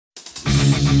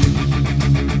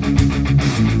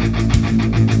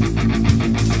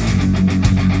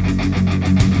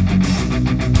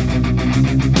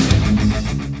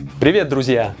Привет,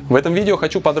 друзья! В этом видео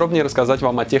хочу подробнее рассказать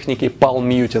вам о технике palm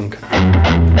muting.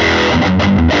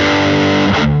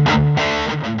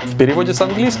 В переводе с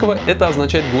английского это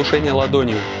означает глушение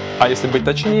ладонью, а если быть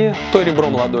точнее, то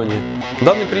ребром ладони.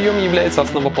 Данный прием является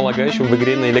основополагающим в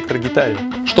игре на электрогитаре,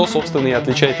 что, собственно, и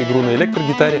отличает игру на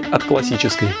электрогитаре от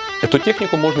классической. Эту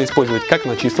технику можно использовать как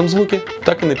на чистом звуке,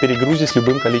 так и на перегрузе с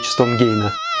любым количеством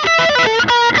гейна.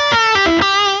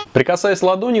 Прикасаясь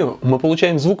ладонью, мы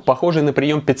получаем звук, похожий на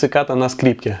прием пицциката на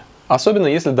скрипке, особенно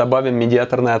если добавим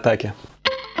медиаторные атаки.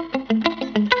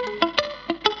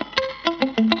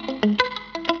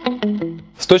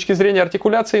 С точки зрения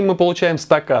артикуляции мы получаем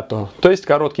стаккато, то есть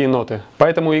короткие ноты,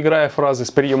 поэтому, играя фразы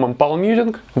с приемом palm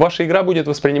muting, ваша игра будет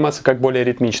восприниматься как более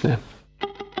ритмичная.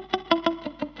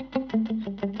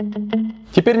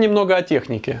 Теперь немного о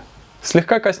технике.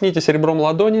 Слегка коснитесь ребром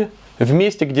ладони в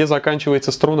месте, где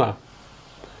заканчивается струна.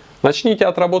 Начните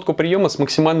отработку приема с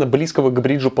максимально близкого к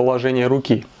бриджу положения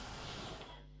руки.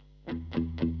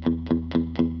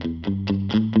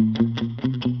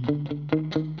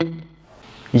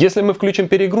 Если мы включим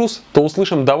перегруз, то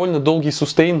услышим довольно долгий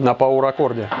сустейн на пауэр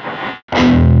аккорде.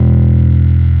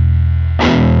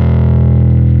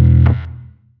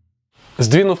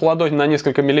 Сдвинув ладонь на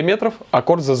несколько миллиметров,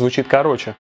 аккорд зазвучит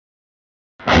короче.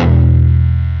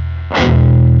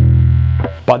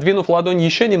 Подвинув ладонь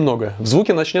еще немного, в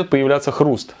звуке начнет появляться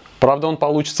хруст. Правда, он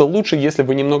получится лучше, если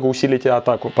вы немного усилите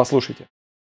атаку. Послушайте.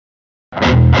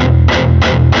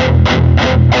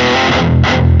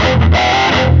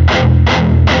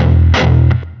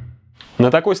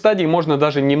 На такой стадии можно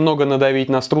даже немного надавить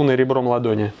на струны ребром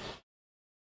ладони.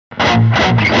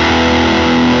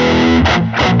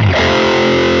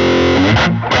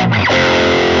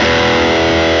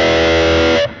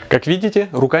 Как видите,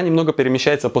 рука немного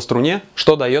перемещается по струне,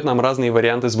 что дает нам разные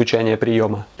варианты звучания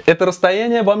приема. Это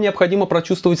расстояние вам необходимо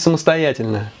прочувствовать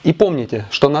самостоятельно. И помните,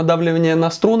 что надавливание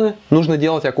на струны нужно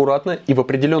делать аккуратно и в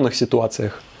определенных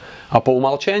ситуациях. А по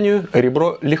умолчанию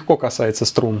ребро легко касается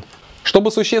струн.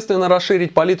 Чтобы существенно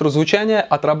расширить палитру звучания,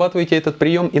 отрабатывайте этот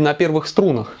прием и на первых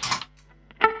струнах.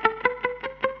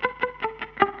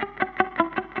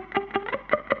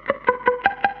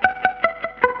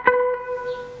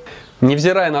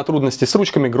 Невзирая на трудности с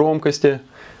ручками громкости,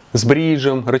 с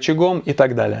бриджем, рычагом и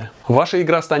так далее. Ваша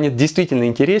игра станет действительно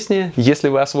интереснее, если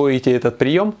вы освоите этот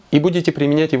прием и будете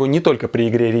применять его не только при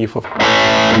игре рифов.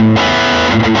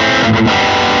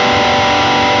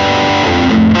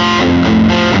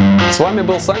 С вами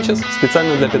был SancheZ,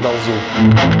 специально для Педали.